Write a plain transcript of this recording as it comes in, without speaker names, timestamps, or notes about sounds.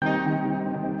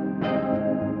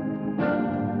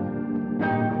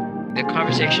The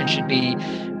conversation should be,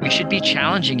 we should be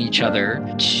challenging each other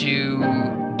to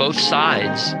both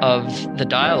sides of the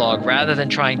dialogue rather than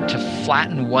trying to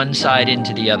flatten one side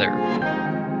into the other.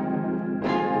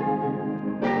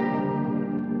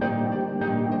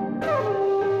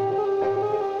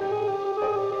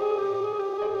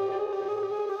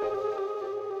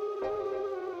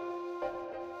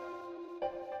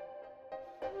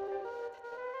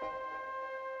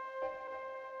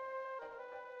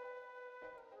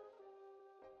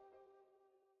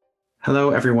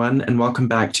 Hello, everyone, and welcome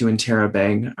back to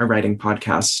Interrobang, a writing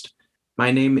podcast.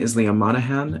 My name is Liam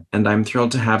Monahan, and I'm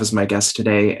thrilled to have as my guest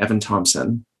today, Evan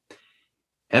Thompson.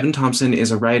 Evan Thompson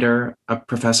is a writer, a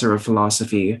professor of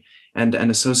philosophy, and an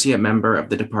associate member of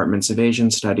the Departments of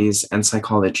Asian Studies and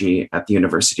Psychology at the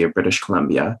University of British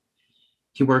Columbia.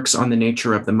 He works on the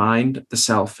nature of the mind, the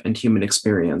self, and human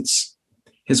experience.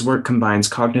 His work combines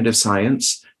cognitive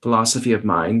science, philosophy of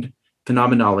mind,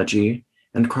 phenomenology,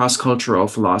 and cross-cultural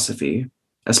philosophy,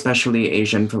 especially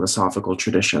Asian philosophical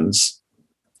traditions.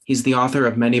 He's the author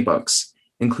of many books,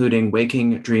 including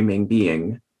Waking, Dreaming,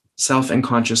 Being, Self and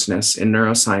Consciousness in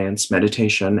Neuroscience,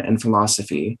 Meditation, and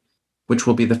Philosophy, which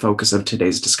will be the focus of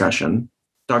today's discussion.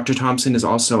 Dr. Thompson is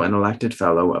also an elected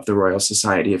fellow of the Royal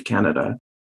Society of Canada.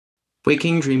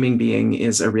 Waking, Dreaming, Being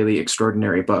is a really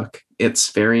extraordinary book.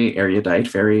 It's very erudite,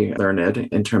 very learned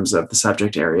in terms of the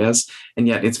subject areas, and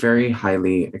yet it's very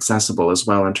highly accessible as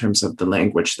well in terms of the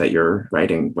language that you're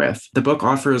writing with. The book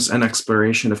offers an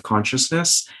exploration of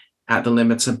consciousness at the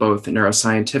limits of both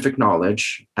neuroscientific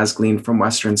knowledge, as gleaned from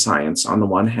Western science on the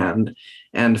one hand,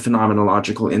 and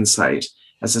phenomenological insight,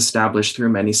 as established through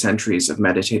many centuries of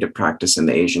meditative practice in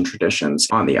the Asian traditions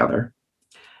on the other.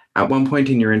 At one point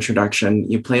in your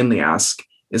introduction, you plainly ask,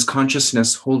 is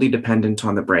consciousness wholly dependent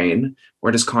on the brain,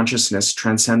 or does consciousness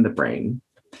transcend the brain?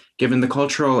 Given the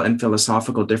cultural and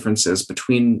philosophical differences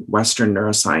between Western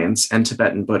neuroscience and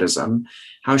Tibetan Buddhism,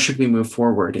 how should we move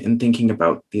forward in thinking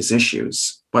about these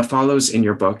issues? What follows in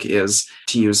your book is,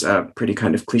 to use a pretty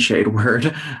kind of cliched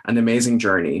word, an amazing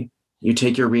journey. You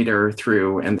take your reader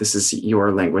through, and this is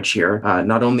your language here,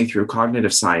 not only through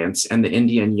cognitive science and the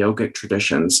Indian yogic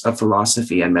traditions of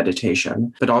philosophy and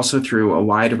meditation, but also through a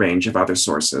wide range of other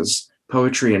sources,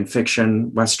 poetry and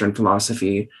fiction, Western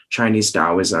philosophy, Chinese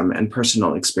Taoism, and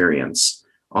personal experience,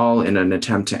 all in an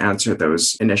attempt to answer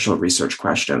those initial research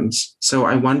questions. So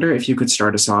I wonder if you could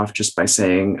start us off just by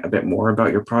saying a bit more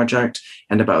about your project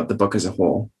and about the book as a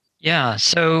whole. Yeah,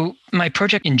 so my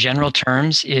project in general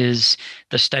terms is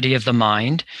the study of the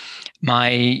mind.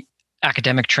 My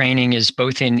academic training is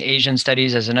both in Asian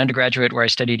studies as an undergraduate, where I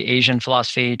studied Asian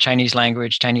philosophy, Chinese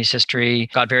language, Chinese history,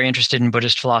 got very interested in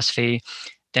Buddhist philosophy,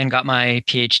 then got my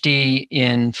PhD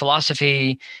in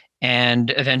philosophy,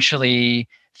 and eventually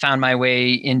found my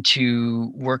way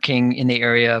into working in the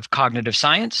area of cognitive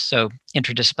science, so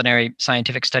interdisciplinary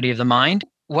scientific study of the mind.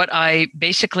 What I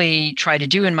basically try to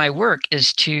do in my work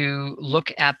is to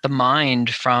look at the mind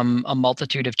from a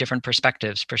multitude of different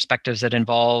perspectives that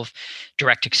involve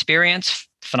direct experience,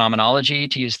 phenomenology,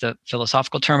 to use the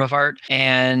philosophical term of art,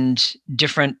 and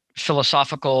different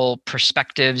philosophical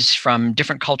perspectives from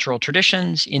different cultural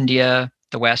traditions, India,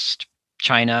 the West,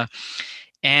 China,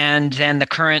 and then the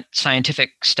current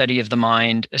scientific study of the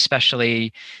mind,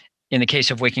 especially in the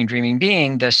case of Waking, Dreaming,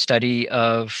 Being, the study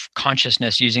of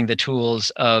consciousness using the tools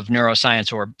of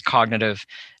neuroscience or cognitive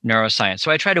neuroscience. So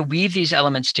I try to weave these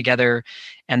elements together,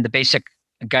 and the basic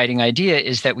guiding idea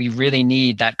is that we really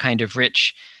need that kind of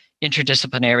rich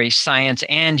interdisciplinary science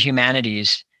and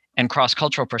humanities and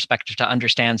cross-cultural perspective to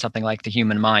understand something like the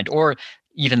human mind, or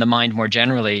even the mind more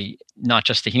generally, not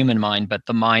just the human mind, but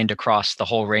the mind across the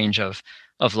whole range of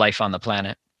life on the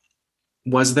planet.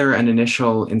 Was there an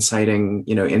initial inciting,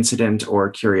 incident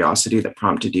or curiosity that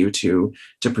prompted you to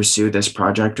pursue this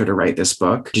project or to write this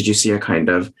book? Did you see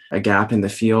a gap in the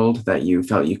field that you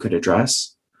felt you could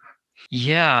address?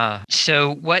 Yeah.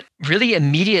 So what really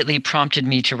immediately prompted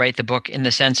me to write the book, in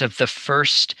the sense of the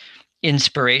first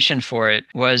inspiration for it,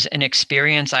 was an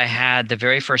experience I had the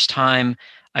very first time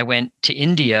I went to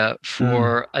India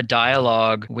for a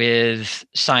dialogue with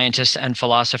scientists and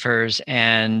philosophers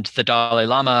and the Dalai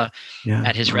Lama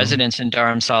at his residence in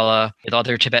Dharamsala with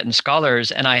other Tibetan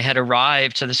scholars. And I had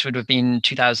arrived, so this would have been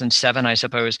 2007, I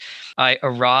suppose. I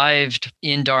arrived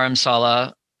in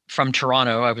Dharamsala from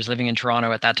Toronto. I was living in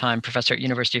Toronto at that time, professor at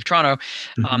University of Toronto.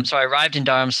 So I arrived in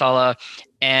Dharamsala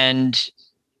and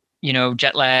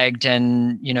jet lagged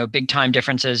and, big time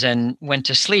differences, and went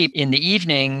to sleep in the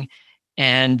evening.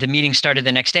 And the meeting started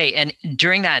the next day. And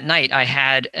during that night, I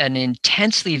had an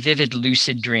intensely vivid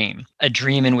lucid dream, a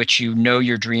dream in which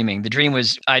you're dreaming. The dream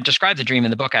was, I described the dream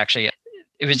in the book, actually.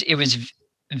 It was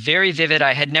very vivid.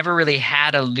 I had never really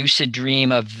had a lucid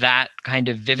dream of that kind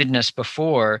of vividness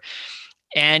before.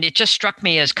 And it just struck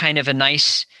me as kind of a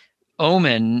nice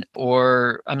omen,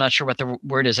 or I'm not sure what the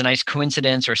word is, a nice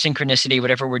coincidence or synchronicity,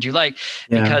 whatever word you like,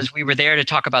 Yeah. because we were there to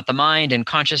talk about the mind and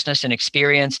consciousness and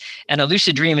experience. And a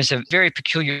lucid dream is a very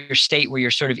peculiar state where you're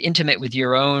sort of intimate with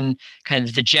your own kind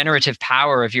of the generative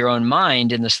power of your own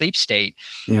mind in the sleep state.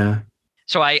 Yeah.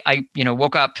 So I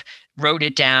woke up, wrote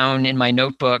it down in my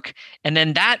notebook, and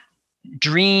then that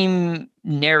dream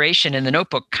narration in the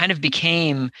notebook kind of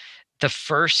became the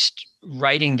first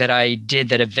writing that I did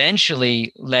that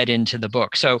eventually led into the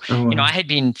book. So, Oh, wow. I had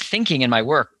been thinking in my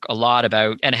work a lot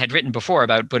about, and I had written before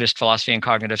about Buddhist philosophy and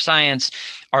cognitive science,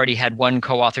 already had one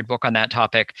co-authored book on that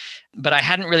topic, but I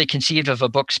hadn't really conceived of a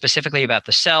book specifically about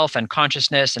the self and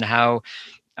consciousness and how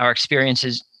our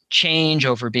experiences change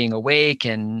over being awake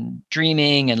and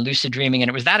dreaming and lucid dreaming. And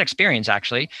it was that experience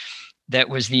actually that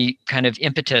was the kind of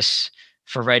impetus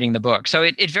for writing the book. So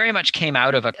it very much came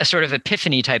out of a sort of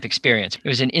epiphany type experience. It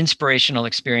was an inspirational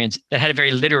experience that had a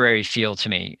very literary feel to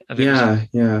me. Yeah.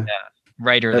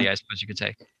 Writerly, I suppose you could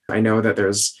say. I know that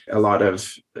there's a lot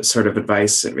of sort of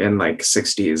advice in like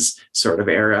 60s sort of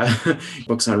era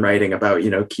books on writing about,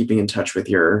 keeping in touch with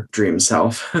your dream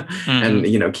self and,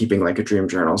 keeping like a dream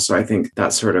journal. So I think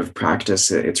that sort of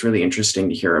practice, it's really interesting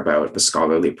to hear about the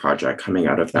scholarly project coming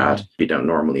out of that we don't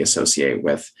normally associate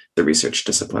with the research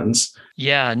disciplines.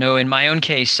 Yeah, no, in my own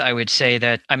case, I would say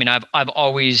that, I've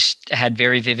always had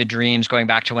very vivid dreams going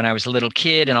back to when I was a little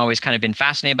kid and always kind of been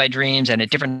fascinated by dreams, and at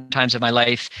different times of my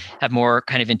life have more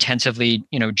kind of intensively,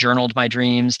 journaled my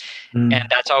dreams. And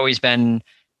that's always been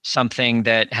something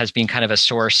that has been kind of a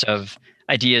source of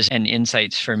ideas and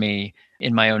insights for me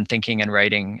in my own thinking and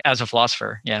writing as a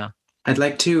philosopher. Yeah. I'd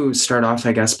like to start off,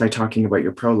 I guess, by talking about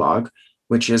your prologue,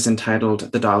 which is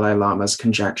entitled The Dalai Lama's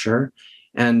Conjecture.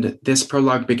 And this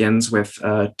prologue begins with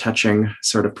a touching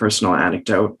sort of personal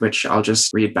anecdote, which I'll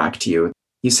just read back to you.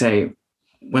 You say,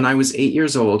 "When I was 8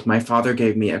 years old, my father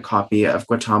gave me a copy of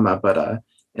Gautama Buddha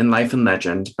in Life and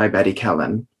Legend by Betty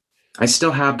Kellen. I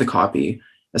still have the copy,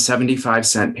 a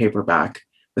 75-cent paperback,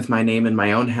 with my name in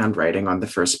my own handwriting on the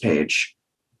first page.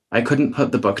 I couldn't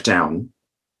put the book down.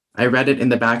 I read it in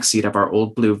the backseat of our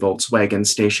old blue Volkswagen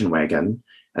station wagon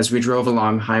as we drove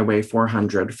along Highway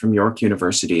 400 from York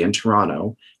University in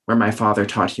Toronto, where my father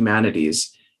taught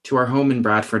humanities, to our home in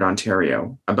Bradford,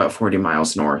 Ontario, about 40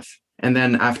 miles north. And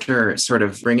then after sort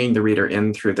of bringing the reader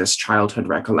in through this childhood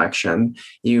recollection,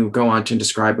 you go on to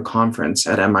describe a conference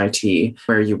at MIT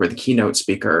where you were the keynote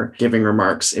speaker, giving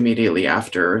remarks immediately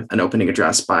after an opening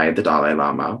address by the Dalai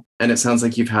Lama. And it sounds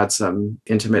like you've had some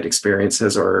intimate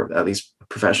experiences, or at least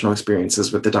professional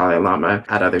experiences, with the Dalai Lama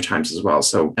at other times as well.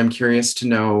 So I'm curious to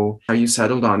know how you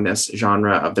settled on this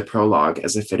genre of the prologue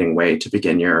as a fitting way to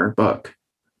begin your book.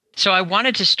 So I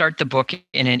wanted to start the book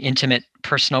in an intimate,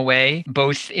 personal way,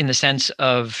 both in the sense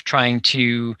of trying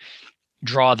to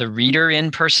draw the reader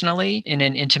in personally in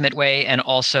an intimate way, and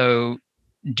also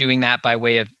doing that by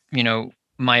way of,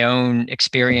 my own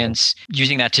experience,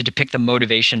 using that to depict the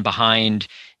motivation behind,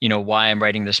 why I'm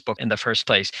writing this book in the first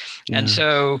place. Yeah. And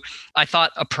so I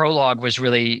thought a prologue was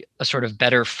really a sort of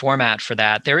better format for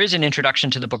that. There is an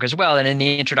introduction to the book as well. And in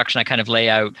the introduction, I kind of lay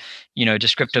out,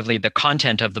 descriptively the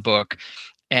content of the book.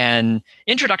 And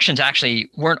introductions actually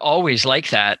weren't always like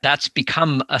that. That's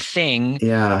become a thing.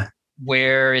 Yeah.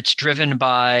 Where it's driven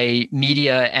by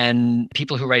media and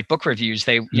people who write book reviews.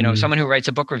 They, someone who writes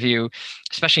a book review,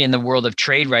 especially in the world of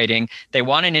trade writing, they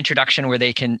want an introduction where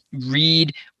they can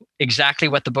read exactly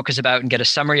what the book is about and get a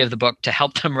summary of the book to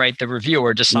help them write the review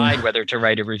or decide whether to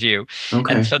write a review.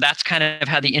 Okay. And so that's kind of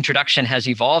how the introduction has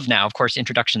evolved now. Of course,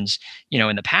 introductions,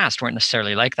 in the past weren't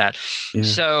necessarily like that. Yeah.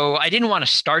 So I didn't want to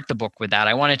start the book with that.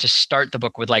 I wanted to start the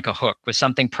book with like a hook, with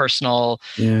something personal,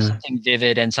 something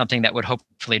vivid, and something that would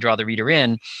hopefully draw the reader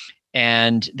in,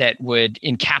 and that would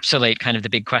encapsulate kind of the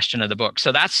big question of the book.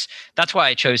 So that's why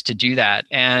I chose to do that.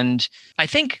 And I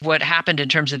think what happened in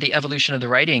terms of the evolution of the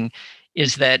writing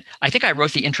is that I think I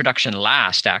wrote the introduction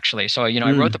last, actually. So,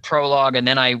 I wrote the prologue, and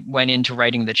then I went into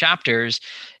writing the chapters.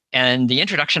 And the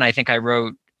introduction, I think I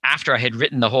wrote after I had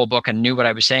written the whole book and knew what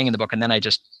I was saying in the book. And then I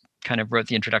just kind of wrote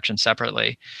the introduction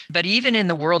separately. But even in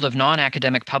the world of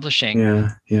non-academic publishing,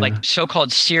 like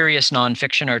so-called serious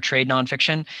nonfiction or trade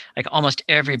nonfiction, like almost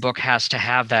every book has to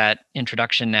have that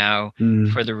introduction now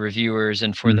for the reviewers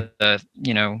and for the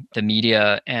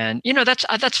media. And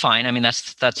that's fine. I mean,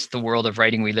 that's the world of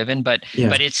writing we live in. But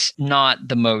it's not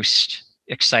the most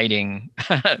exciting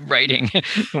writing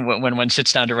when one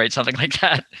sits down to write something like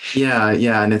that. Yeah,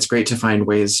 yeah. And it's great to find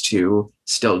ways to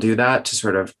still do that, to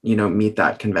sort of, meet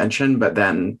that convention, but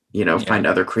then, Yeah. find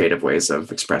other creative ways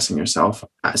of expressing yourself.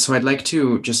 So I'd like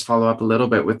to just follow up a little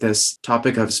bit with this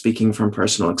topic of speaking from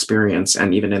personal experience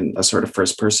and even in a sort of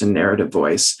first person narrative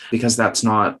voice, because that's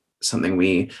not something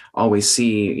we always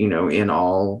see, in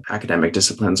all academic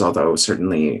disciplines, although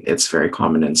certainly it's very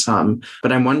common in some.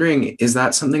 But I'm wondering, is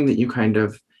that something that you kind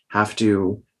of have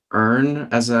to earn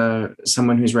as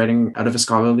someone who's writing out of a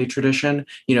scholarly tradition?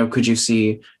 Could you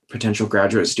see potential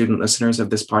graduate student listeners of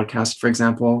this podcast, for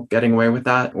example, getting away with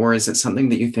that? Or is it something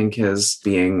that you think is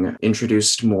being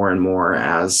introduced more and more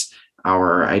as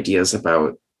our ideas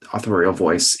about authorial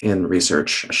voice in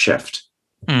research shift?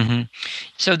 Mm-hmm.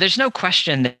 So there's no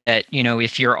question that,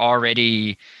 if you're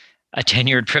already a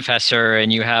tenured professor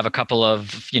and you have a couple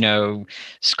of,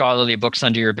 scholarly books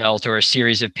under your belt or a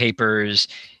series of papers,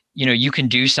 you can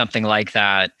do something like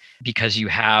that because you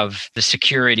have the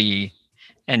security,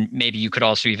 and maybe you could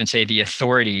also even say the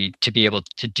authority to be able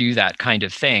to do that kind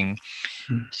of thing.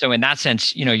 So in that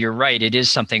sense, you're right, it is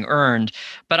something earned,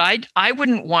 but I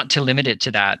wouldn't want to limit it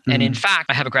to that. And in fact,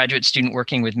 I have a graduate student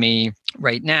working with me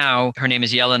right now. Her name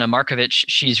is Jelena Markovic.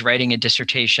 She's writing a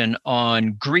dissertation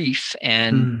on grief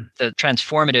and the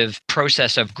transformative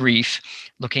process of grief,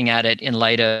 looking at it in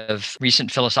light of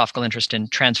recent philosophical interest in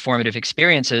transformative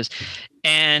experiences.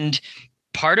 And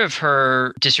part of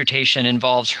her dissertation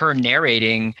involves her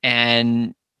narrating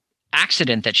an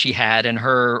accident that she had and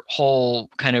her whole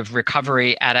kind of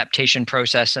recovery adaptation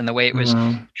process and the way it was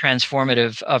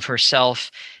transformative of herself.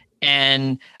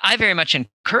 And I very much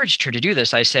encouraged her to do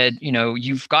this. I said,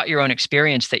 you've got your own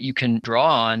experience that you can draw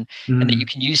on and that you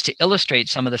can use to illustrate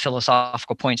some of the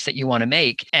philosophical points that you want to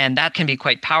make. And that can be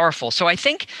quite powerful. So I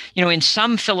think, in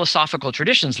some philosophical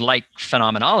traditions like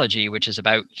phenomenology, which is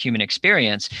about human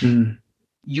experience,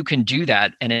 you can do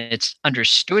that, and it's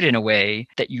understood in a way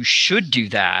that you should do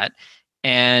that.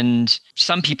 And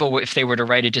some people, if they were to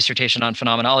write a dissertation on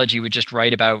phenomenology, would just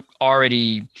write about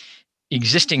already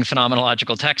existing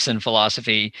phenomenological texts in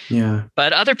philosophy. Yeah.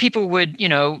 But other people would,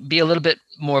 be a little bit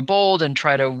more bold and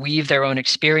try to weave their own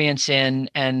experience in.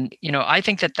 And, I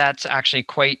think that that's actually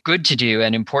quite good to do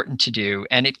and important to do.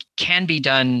 And it can be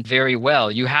done very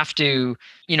well. You have to,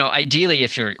 ideally,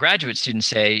 if you're a graduate student,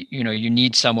 say, you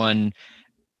need someone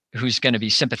who's going to be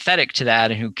sympathetic to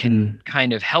that and who can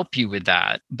kind of help you with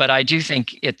that. But I do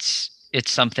think it's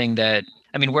something that,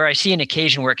 where I see an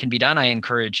occasion where it can be done, I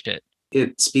encouraged it.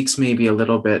 It speaks maybe a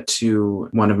little bit to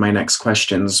one of my next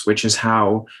questions, which is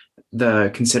how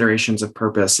the considerations of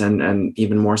purpose and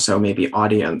even more so maybe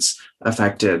audience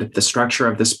affected the structure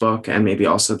of this book and maybe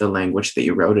also the language that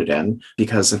you wrote it in.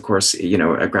 Because of course,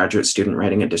 a graduate student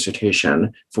writing a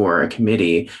dissertation for a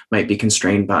committee might be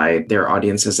constrained by their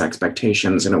audience's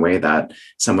expectations in a way that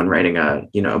someone writing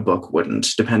a book wouldn't,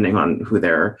 depending on who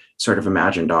their sort of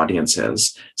imagined audience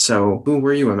is. So who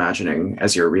were you imagining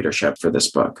as your readership for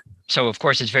this book? So of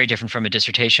course, it's very different from a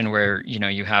dissertation where,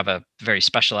 you have a very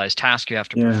specialized task you have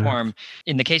to perform.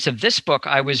 In the case of this book,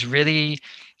 I was really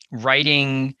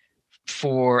writing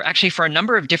for a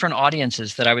number of different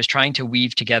audiences that I was trying to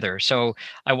weave together. So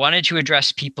I wanted to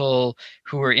address people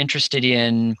who were interested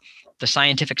in the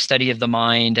scientific study of the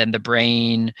mind and the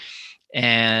brain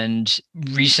and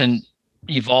recent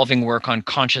evolving work on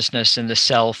consciousness and the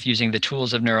self using the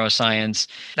tools of neuroscience.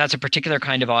 That's a particular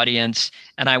kind of audience.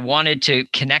 And I wanted to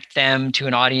connect them to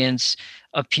an audience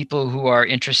of people who are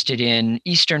interested in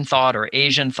Eastern thought or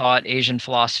Asian thought, Asian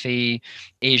philosophy,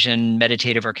 Asian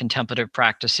meditative or contemplative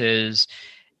practices.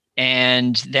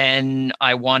 And then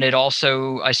I wanted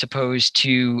also, I suppose,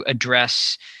 to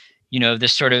address,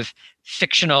 this sort of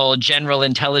fictional, general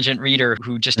intelligent reader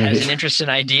who just has an interest in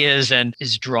ideas and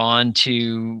is drawn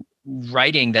to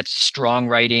writing that's strong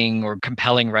writing or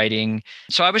compelling writing.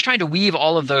 So I was trying to weave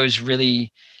all of those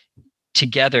really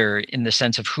together in the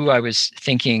sense of who I was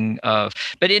thinking of.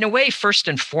 But in a way, first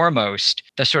and foremost,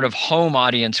 the sort of home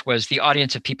audience was the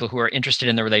audience of people who are interested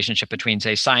in the relationship between,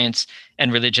 say, science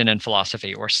and religion and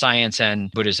philosophy, or science and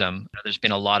Buddhism. There's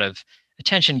been a lot of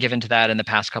attention given to that in the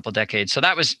past couple of decades. So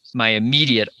that was my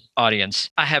immediate audience.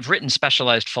 I have written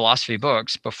specialized philosophy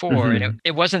books before, and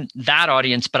it wasn't that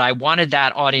audience, but I wanted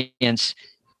that audience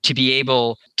to be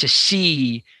able to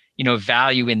see,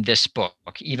 value in this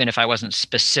book, even if I wasn't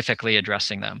specifically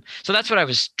addressing them. So that's what I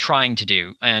was trying to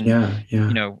do. And,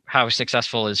 how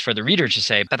successful is for the reader to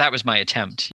say, but that was my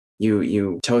attempt.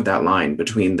 You towed that line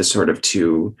between the sort of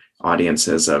two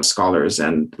audiences of scholars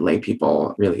and lay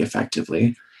people really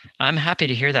effectively. I'm happy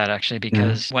to hear that actually, Yeah.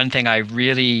 because one thing I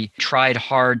really tried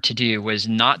hard to do was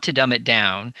not to dumb it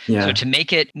down. So Yeah. to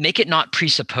make it not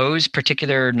presuppose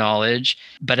particular knowledge,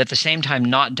 but at the same time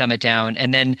not dumb it down.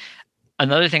 And then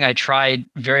another thing I tried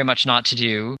very much not to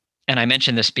do, and I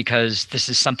mention this because this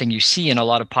is something you see in a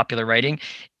lot of popular writing,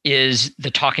 is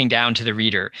the talking down to the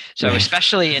reader. So Right.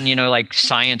 especially in, like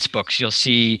science books, you'll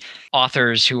see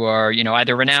authors who are,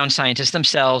 either renowned scientists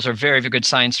themselves or very, very good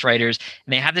science writers,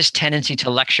 and they have this tendency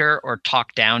to lecture or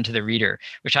talk down to the reader,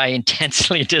 which I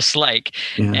intensely dislike.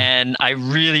 Yeah. And I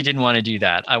really didn't want to do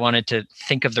that. I wanted to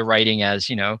think of the writing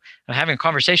as, I'm having a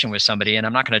conversation with somebody and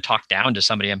I'm not going to talk down to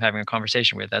somebody I'm having a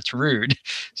conversation with. That's rude.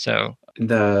 So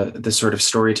The sort of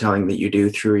storytelling that you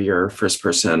do through your first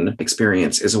person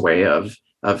experience is a way of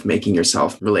making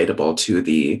yourself relatable to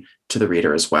the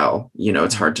reader as well.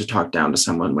 It's hard to talk down to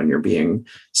someone when you're being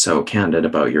so candid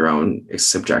about your own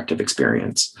subjective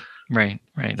experience. right,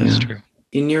 that's true.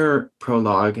 In your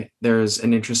prologue, there's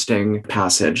an interesting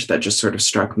passage that just sort of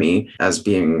struck me as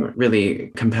being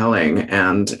really compelling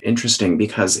and interesting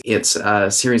because it's a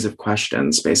series of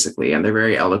questions, basically, and they're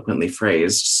very eloquently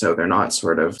phrased. So they're not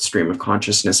sort of stream of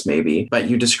consciousness, maybe, but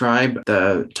you describe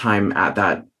the time at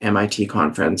that MIT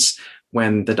conference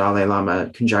when the Dalai Lama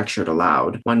conjectured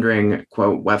aloud, wondering,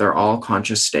 quote, whether all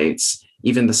conscious states,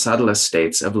 even the subtlest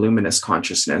states of luminous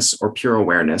consciousness or pure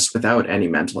awareness without any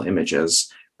mental images,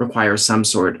 require some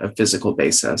sort of physical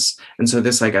basis. And so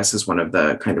this, I guess, is one of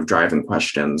the kind of driving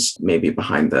questions maybe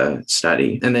behind the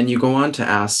study. And then you go on to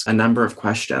ask a number of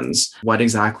questions. What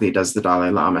exactly does the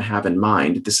Dalai Lama have in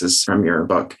mind? This is from your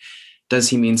book. Does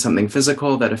he mean something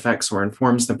physical that affects or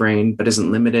informs the brain, but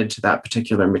isn't limited to that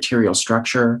particular material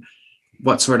structure?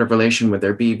 What sort of relation would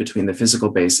there be between the physical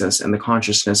basis and the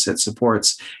consciousness it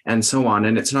supports, and so on?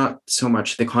 And it's not so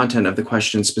much the content of the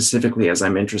question specifically as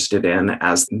I'm interested in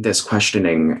as this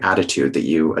questioning attitude that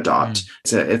you adopt.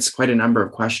 It's quite a number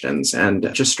of questions, and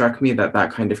it just struck me that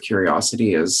that kind of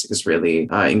curiosity is really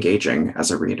engaging as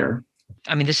a reader.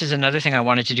 I mean, this is another thing I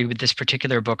wanted to do with this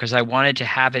particular book, is I wanted to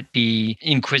have it be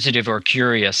inquisitive or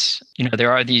curious.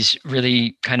 There are these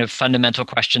really kind of fundamental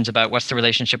questions about what's the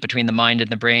relationship between the mind and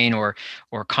the brain, or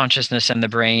consciousness and the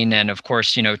brain. And of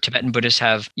course, Tibetan Buddhists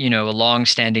have, a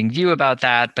long-standing view about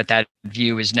that, but that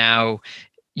view is now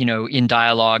in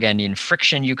dialogue and in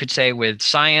friction, you could say, with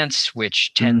science,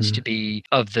 which tends to be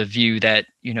of the view that,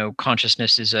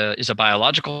 consciousness is a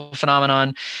biological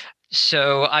phenomenon.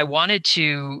 So I wanted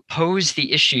to pose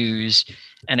the issues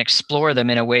and explore them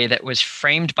in a way that was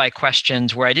framed by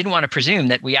questions where I didn't want to presume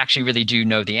that we actually really do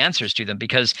know the answers to them,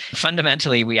 because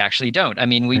fundamentally we actually don't. I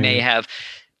mean, we may have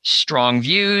strong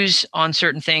views on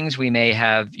certain things. We may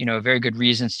have, very good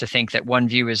reasons to think that one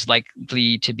view is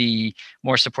likely to be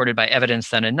more supported by evidence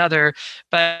than another.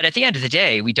 But at the end of the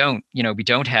day, we don't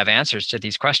have answers to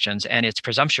these questions. And it's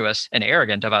presumptuous and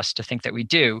arrogant of us to think that we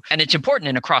do. And it's important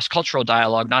in a cross-cultural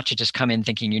dialogue not to just come in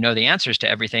thinking you know the answers to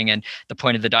everything, and the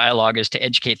point of the dialogue is to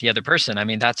educate the other person. I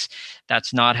mean, that's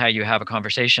not how you have a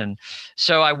conversation.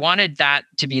 So I wanted that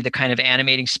to be the kind of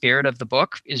animating spirit of the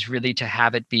book, is really to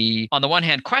have it be, on the one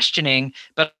hand, questioning,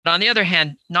 but on the other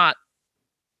hand, not,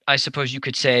 I suppose you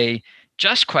could say,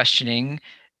 just questioning,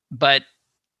 but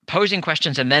posing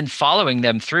questions and then following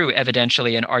them through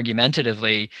evidentially and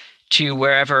argumentatively to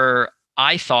wherever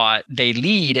I thought they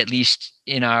lead, at least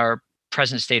in our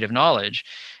present state of knowledge.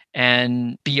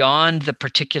 And beyond the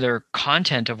particular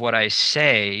content of what I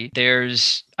say,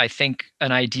 there's, I think,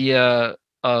 an idea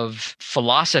of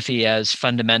philosophy as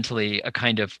fundamentally a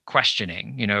kind of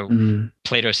questioning.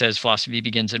 Plato says philosophy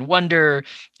begins in wonder.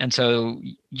 And so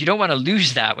you don't want to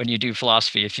lose that when you do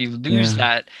philosophy. If you lose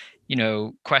that,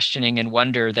 questioning and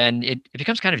wonder, then it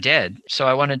becomes kind of dead. So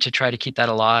I wanted to try to keep that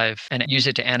alive and use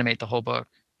it to animate the whole book.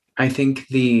 I think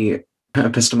the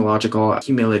epistemological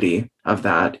humility of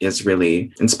that is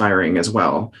really inspiring as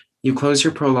well. You close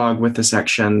your prologue with a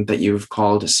section that you've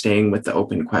called Staying with the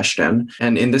Open Question.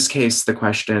 And in this case, the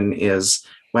question is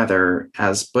whether,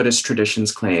 as Buddhist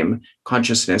traditions claim,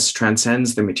 consciousness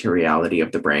transcends the materiality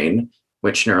of the brain,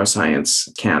 which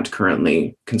neuroscience can't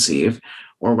currently conceive,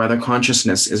 or whether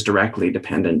consciousness is directly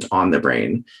dependent on the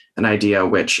brain, an idea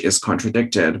which is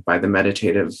contradicted by the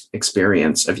meditative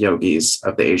experience of yogis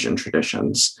of the Asian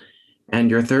traditions.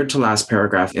 And your third to last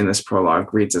paragraph in this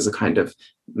prologue reads as a kind of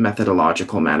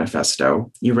methodological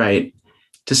manifesto. You write,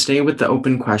 "To stay with the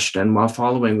open question while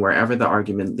following wherever the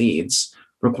argument leads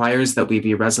requires that we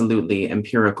be resolutely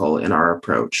empirical in our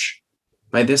approach.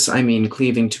 By this, I mean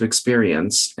cleaving to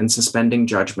experience and suspending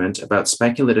judgment about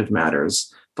speculative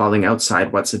matters falling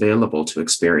outside what's available to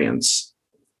experience.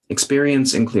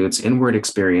 Experience includes inward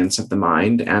experience of the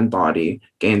mind and body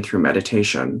gained through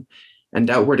meditation. and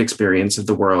outward experience of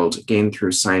the world gained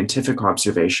through scientific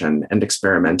observation and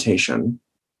experimentation.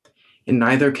 In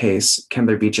neither case can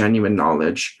there be genuine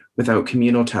knowledge without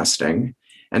communal testing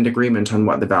and agreement on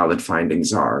what the valid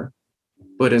findings are.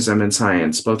 Buddhism and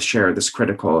science both share this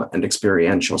critical and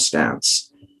experiential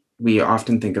stance. We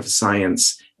often think of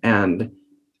science and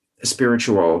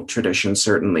spiritual tradition,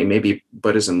 certainly, maybe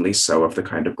Buddhism least so of the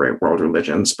kind of great world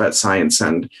religions, but science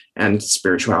and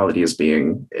spirituality as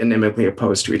being inimically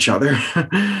opposed to each other.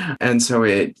 And so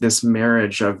this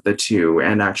marriage of the two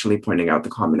and actually pointing out the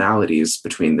commonalities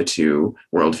between the two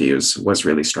worldviews was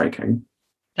really striking.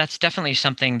 That's definitely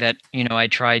something that, I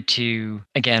tried to,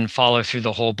 again, follow through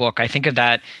the whole book. I think of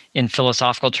that in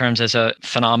philosophical terms as a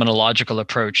phenomenological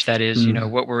approach. That is,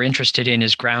 what we're interested in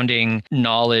is grounding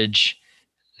knowledge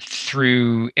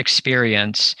through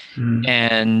experience.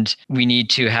 And we need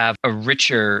to have a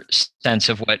richer sense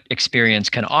of what experience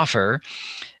can offer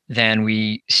than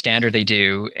we standardly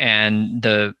do. And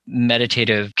the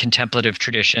meditative, contemplative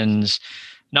traditions,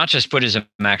 not just Buddhism,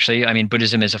 actually. I mean,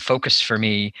 Buddhism is a focus for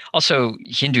me. Also,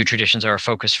 Hindu traditions are a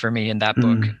focus for me in that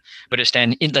book. Buddhist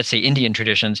and, let's say, Indian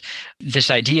traditions.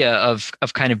 This idea of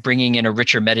kind of bringing in a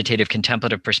richer meditative,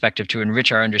 contemplative perspective to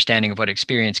enrich our understanding of what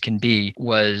experience can be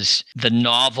was the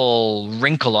novel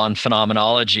wrinkle on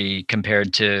phenomenology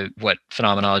compared to what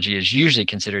phenomenology is usually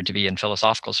considered to be in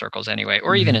philosophical circles anyway,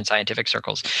 or even in scientific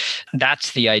circles.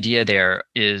 That's the idea there,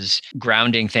 is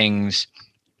grounding things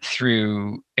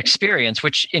through experience,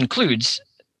 which includes,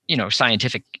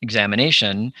 scientific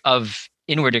examination of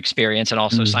inward experience and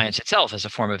also science itself as a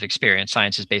form of experience.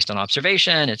 Science is based on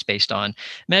observation, it's based on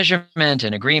measurement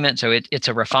and agreement. So it's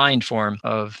a refined form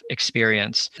of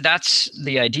experience. That's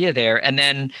the idea there. And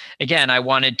then again, I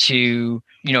wanted to,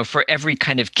 for every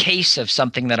kind of case of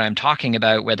something that I'm talking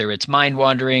about, whether it's mind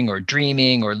wandering or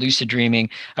dreaming or lucid dreaming,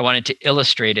 I wanted to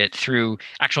illustrate it through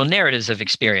actual narratives of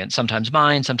experience, sometimes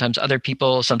mine, sometimes other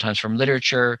people, sometimes from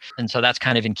literature. And so that's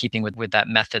kind of in keeping with that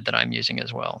method that I'm using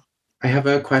as well. I have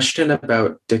a question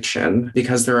about diction,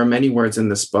 because there are many words in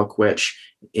this book which,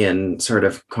 in sort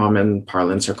of common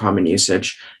parlance or common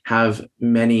usage, have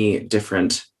many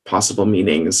different possible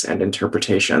meanings and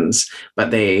interpretations,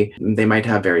 but they might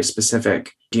have very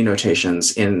specific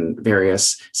denotations in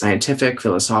various scientific,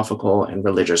 philosophical, and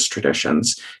religious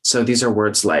traditions. So these are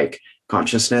words like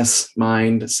consciousness,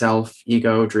 mind, self,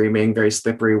 ego, dreaming, very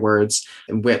slippery words,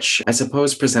 which I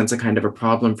suppose presents a kind of a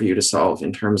problem for you to solve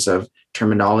in terms of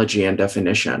terminology and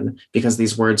definition, because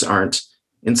these words aren't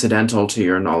incidental to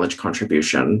your knowledge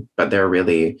contribution, but they're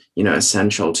really,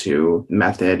 essential to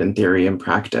method and theory and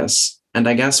practice. And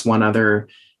I guess one other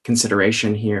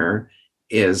consideration here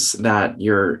is that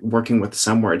you're working with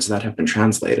some words that have been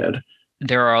translated.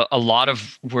 There are a lot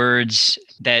of words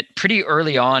that pretty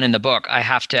early on in the book, I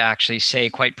have to actually say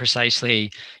quite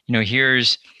precisely,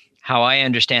 here's how I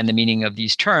understand the meaning of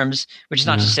these terms, which is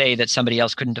not to say that somebody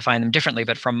else couldn't define them differently,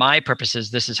 but from my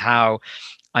purposes, this is how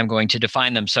I'm going to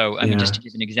define them. So, I mean, just to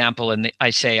give an example, and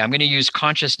I say, I'm going to use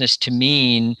consciousness to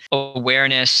mean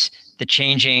awareness, the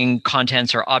changing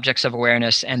contents or objects of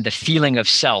awareness, and the feeling of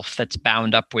self that's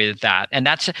bound up with that. And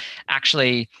that's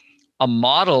actually a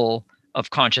model of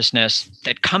consciousness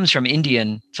that comes from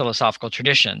Indian philosophical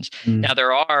traditions. Now,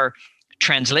 there are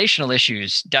translational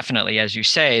issues, definitely, as you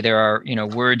say. There are,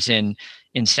 words in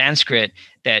Sanskrit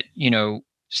that,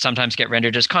 sometimes get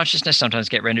rendered as consciousness, sometimes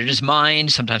get rendered as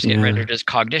mind, sometimes get rendered as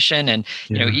cognition. And,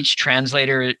 each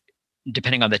translator,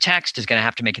 depending on the text, is going to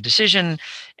have to make a decision.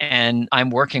 And I'm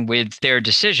working with their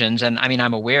decisions. And I mean,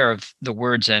 I'm aware of the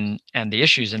words and the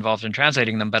issues involved in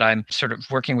translating them, but I'm sort of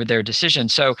working with their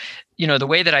decisions. So, the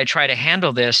way that I try to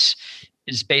handle this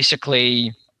is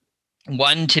basically,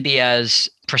 one, to be as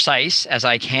precise as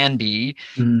I can be,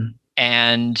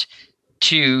 and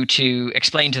two, to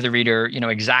explain to the reader,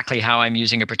 exactly how I'm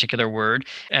using a particular word,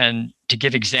 and to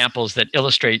give examples that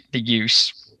illustrate the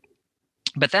use.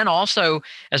 But then also,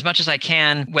 as much as I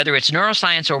can, whether it's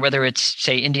neuroscience or whether it's,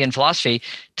 say, Indian philosophy,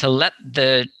 to let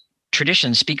the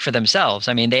traditions speak for themselves.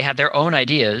 I mean, they have their own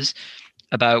ideas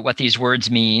about what these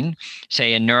words mean.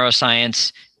 Say in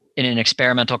neuroscience, in an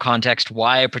experimental context,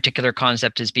 why a particular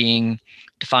concept is being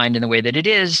defined in the way that it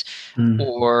is,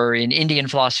 or in Indian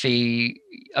philosophy,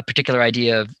 a particular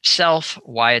idea of self,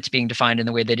 why it's being defined in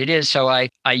the way that it is. So I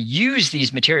use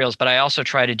these materials, but I also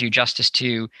try to do justice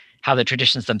to how the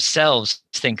traditions themselves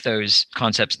think those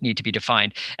concepts need to be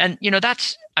defined. And,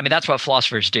 that's what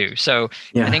philosophers do. So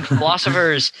I Yeah. think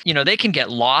philosophers, they can get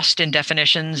lost in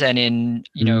definitions and in,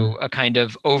 a kind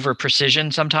of over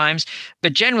precision sometimes.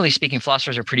 But generally speaking,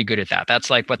 philosophers are pretty good at that.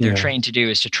 That's like what they're Yeah. trained to do,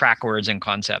 is to track words and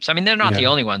concepts. I mean, they're not the Yeah.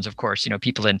 only ones, of course.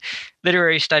 People in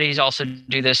literary studies also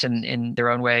do this in their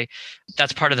own way.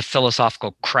 That's part of the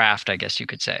philosophical craft, I guess you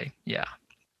could say. Yeah.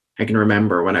 I can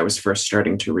remember when I was first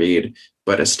starting to read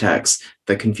Buddhist texts,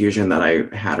 the confusion that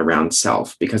I had around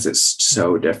self, because it's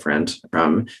so different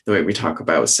from the way we talk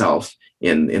about self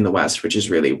in the West, which is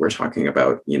really, we're talking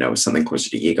about, something closer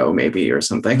to ego maybe, or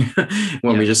something,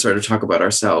 when we just sort of talk about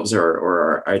ourselves or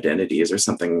our identities or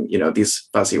something, these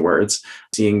fuzzy words.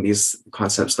 Seeing these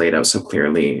concepts laid out so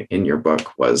clearly in your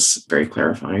book was very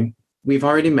clarifying. We've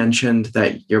already mentioned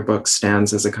that your book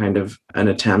stands as a kind of an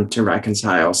attempt to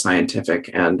reconcile scientific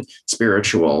and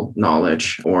spiritual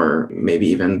knowledge, or maybe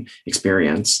even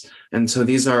experience. And so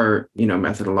these are,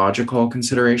 methodological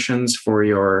considerations for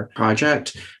your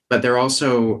project, but they're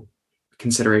also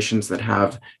considerations that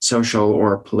have social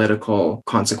or political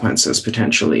consequences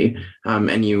potentially.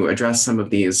 And you address some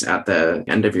of these at the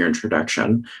end of your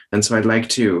introduction. And so I'd like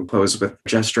to close with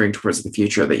gesturing towards the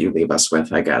future that you leave us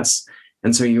with, I guess.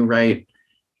 And so you write,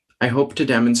 I hope to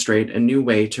demonstrate a new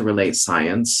way to relate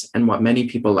science and what many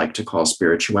people like to call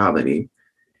spirituality.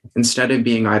 Instead of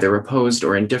being either opposed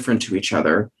or indifferent to each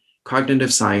other,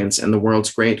 cognitive science and the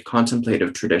world's great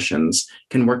contemplative traditions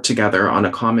can work together on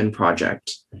a common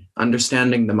project,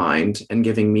 understanding the mind and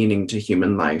giving meaning to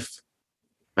human life.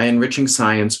 By enriching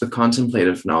science with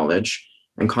contemplative knowledge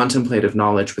and contemplative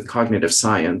knowledge with cognitive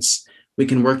science, we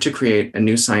can work to create a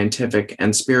new scientific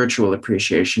and spiritual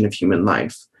appreciation of human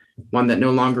life, one that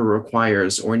no longer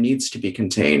requires or needs to be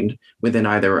contained within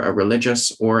either a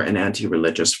religious or an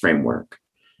anti-religious framework.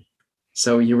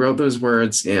 So you wrote those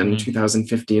words in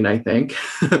 2015, I think.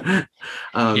 Yeah,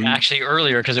 actually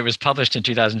earlier, because it was published in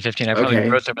 2015. I probably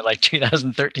wrote them in like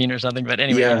 2013 or something. But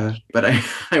anyway. Yeah, but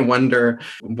I wonder,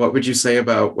 what would you say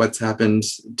about what's happened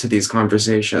to these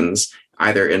conversations,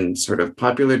 either in sort of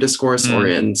popular discourse or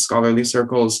in scholarly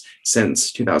circles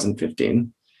since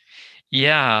 2015?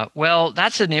 Yeah, well,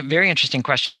 that's a very interesting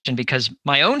question, because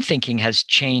my own thinking has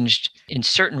changed in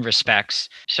certain respects.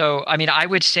 So, I mean, I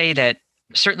would say that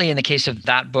certainly in the case of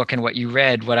that book and what you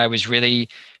read, what I was really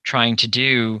trying to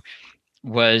do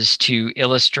was to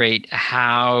illustrate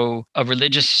how a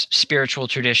religious spiritual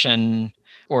tradition,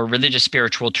 or religious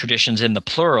spiritual traditions in the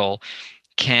plural,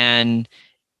 can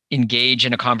engage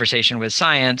in a conversation with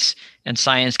science, and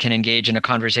science can engage in a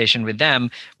conversation with them,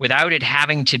 without it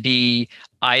having to be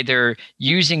either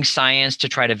using science to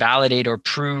try to validate or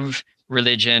prove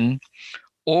religion,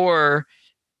 or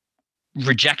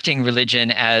rejecting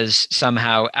religion as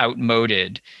somehow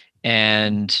outmoded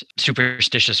and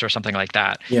superstitious or something like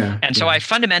that. Yeah. And so I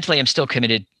fundamentally am still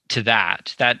committed to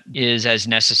that. That is as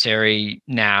necessary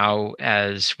now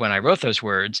as when I wrote those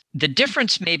words. The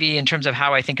difference maybe in terms of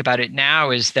how I think about it now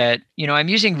is that, I'm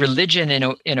using religion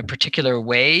in a particular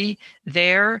way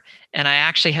there. And I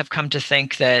actually have come to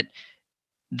think that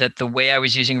the way I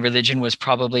was using religion was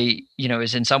probably,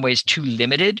 is in some ways too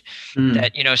limited.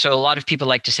 That, so a lot of people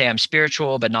like to say I'm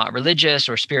spiritual, but not religious,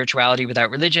 or spirituality without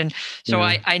religion. So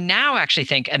I now actually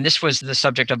think, and this was the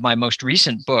subject of my most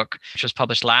recent book, which was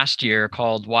published last year,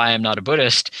 called Why I'm Not a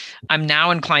Buddhist. I'm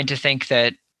now inclined to think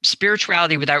that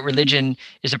spirituality without religion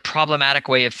is a problematic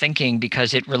way of thinking,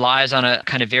 because it relies on a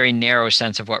kind of very narrow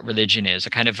sense of what religion is.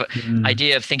 A kind of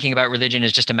idea of thinking about religion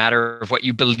is just a matter of what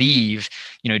you believe.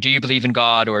 Do you believe in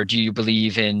God, or do you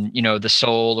believe in, the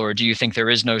soul, or do you think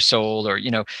there is no soul, or,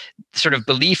 sort of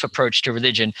belief approach to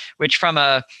religion, which from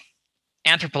a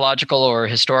anthropological or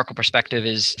historical perspective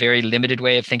is a very limited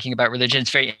way of thinking about religion. It's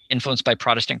very influenced by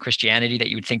Protestant Christianity, that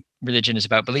you would think religion is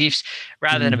about beliefs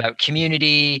rather than about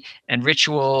community and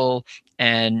ritual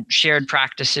and shared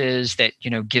practices that,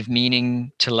 give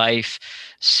meaning to life.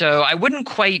 So I wouldn't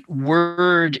quite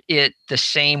word it the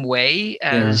same way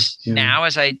as now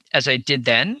as I did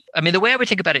then. I mean, the way I would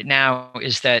think about it now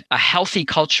is that a healthy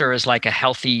culture is like a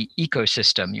healthy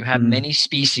ecosystem. You have many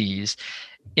species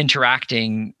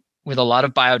interacting with a lot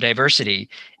of biodiversity.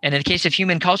 And in the case of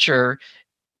human culture,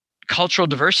 cultural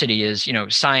diversity is,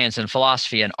 science and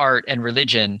philosophy and art and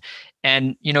religion.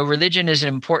 And, religion is an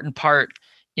important part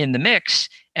in the mix,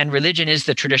 and religion is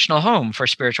the traditional home for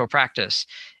spiritual practice.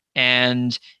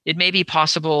 And it may be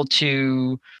possible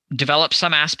to develop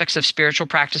some aspects of spiritual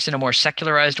practice in a more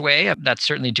secularized way. That's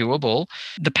certainly doable.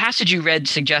 The passage you read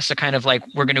suggests a kind of like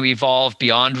we're going to evolve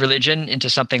beyond religion into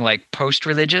something like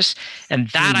post-religious. And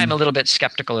that I'm a little bit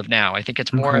skeptical of now. I think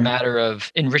it's more a matter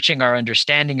of enriching our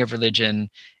understanding of religion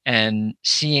and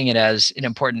seeing it as an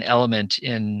important element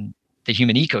in the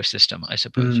human ecosystem, I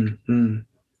suppose. Mm-hmm.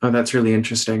 Oh, that's really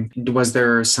interesting. Was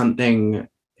there something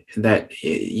that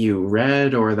you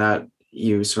read or that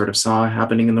you sort of saw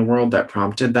happening in the world that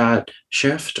prompted that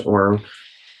shift? Or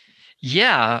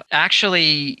yeah,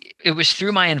 actually, it was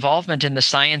through my involvement in the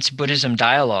Science Buddhism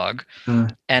dialogue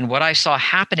and what I saw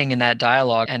happening in that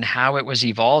dialogue and how it was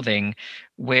evolving,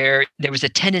 where there was a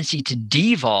tendency to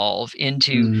devolve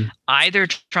into either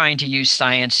trying to use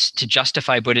science to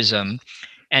justify Buddhism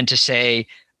and to say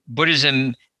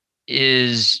Buddhism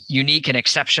is unique and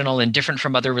exceptional and different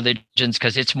from other religions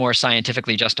because it's more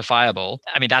scientifically justifiable.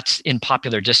 I mean, that's in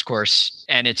popular discourse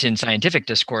and it's in scientific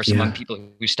discourse among people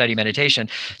who study meditation.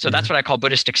 So that's what I call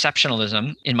Buddhist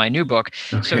exceptionalism in my new book.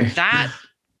 Okay. So that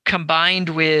combined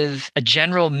with a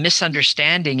general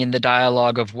misunderstanding in the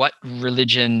dialogue of what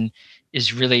religion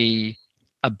is really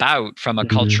about from a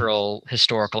cultural,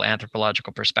 historical,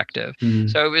 anthropological perspective.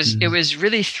 So it was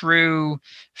really through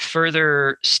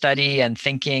further study and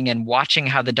thinking and watching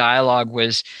how the dialogue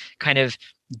was kind of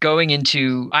going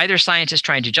into either scientists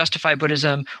trying to justify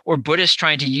Buddhism or Buddhists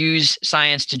trying to use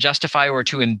science to justify or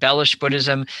to embellish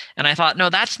Buddhism. And I thought, no,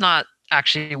 that's not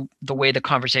actually the way the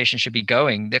conversation should be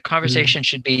going. The conversation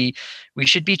should be, we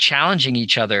should be challenging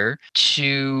each other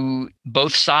to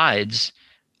both sides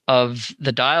of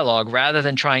the dialogue rather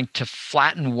than trying to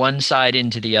flatten one side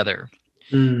into the other.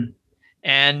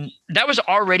 And that was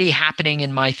already happening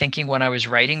in my thinking when I was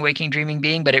writing Waking Dreaming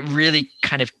Being, but it really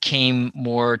kind of came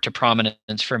more to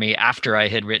prominence for me after I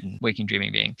had written Waking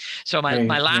Dreaming Being. So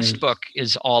my last book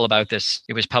is all about this.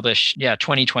 It was published,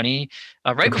 2020,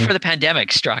 before the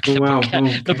pandemic struck.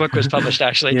 The book was published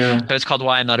actually. So it's called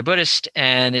Why I'm Not a Buddhist,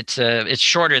 and it's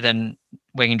shorter than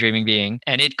Waking Dreaming Being,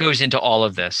 and it goes into all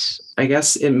of this. I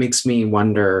guess it makes me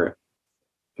wonder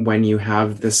when you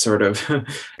have this sort of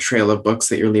trail of books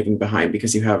that you're leaving behind,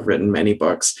 because you have written many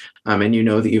books, and you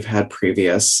know that you've had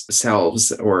previous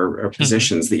selves or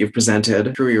positions that you've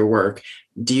presented through your work.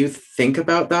 Do you think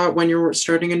about that when you're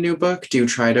starting a new book? Do you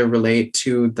try to relate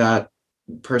to that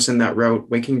person that wrote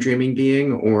Waking Dreaming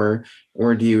Being, or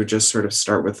do you just sort of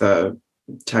start with a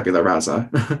tabula rasa?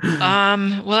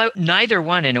 Well, neither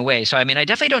one in a way. So, I mean, I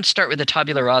definitely don't start with the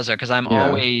tabula rasa because I'm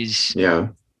always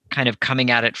kind of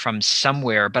coming at it from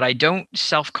somewhere, but I don't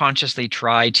self-consciously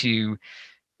try to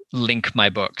link my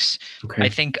books. I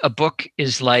think a book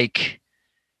is like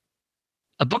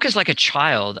a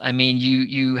child. I mean,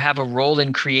 you have a role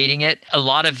in creating it. A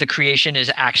lot of the creation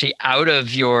is actually out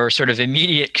of your sort of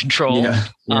immediate control,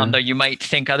 though you might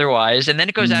think otherwise. And then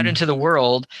it goes out into the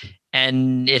world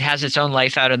and it has its own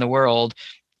life out in the world.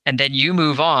 And then you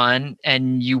move on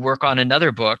and you work on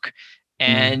another book.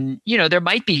 And, there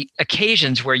might be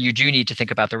occasions where you do need to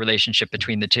think about the relationship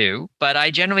between the two, but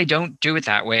I generally don't do it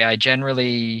that way. I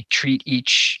generally treat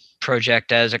each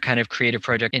project as a kind of creative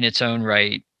project in its own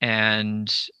right.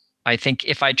 And I think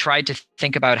if I tried to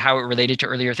think about how it related to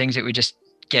earlier things, it would just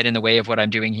get in the way of what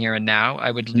I'm doing here and now. I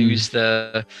would lose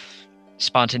the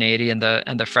spontaneity and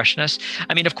the freshness.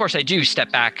 I mean, of course, I do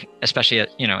step back, especially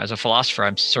as a philosopher,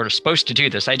 I'm sort of supposed to do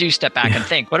this. I do step back and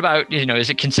think, what about, is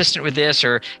it consistent with this,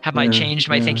 or have I changed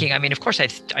my thinking? I mean, of course, I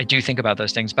do think about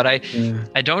those things, but I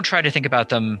don't try to think about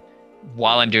them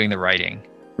while I'm doing the writing.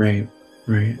 Right.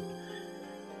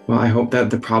 Well, I hope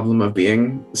that the problem of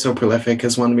being so prolific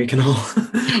is one we can all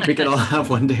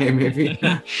have one day, maybe.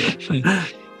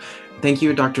 Thank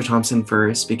you, Dr. Thompson,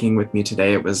 for speaking with me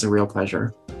today. It was a real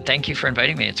pleasure. Thank you for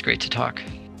inviting me. It's great to talk.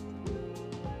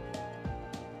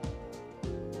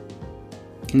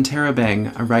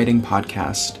 Interrobang, a writing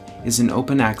podcast, is an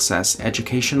open access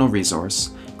educational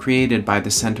resource created by the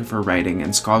Centre for Writing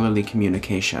and Scholarly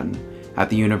Communication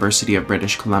at the University of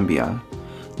British Columbia,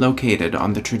 located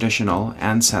on the traditional,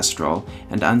 ancestral,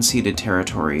 and unceded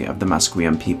territory of the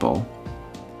Musqueam people.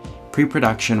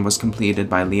 Pre-production was completed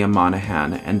by Leah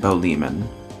Monahan and Bo Lehman.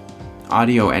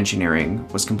 Audio engineering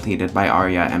was completed by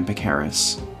Arya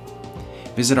Empikaris.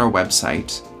 Visit our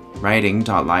website,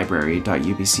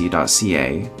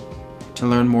 writing.library.ubc.ca, to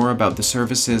learn more about the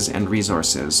services and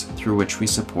resources through which we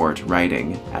support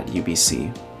writing at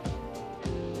UBC.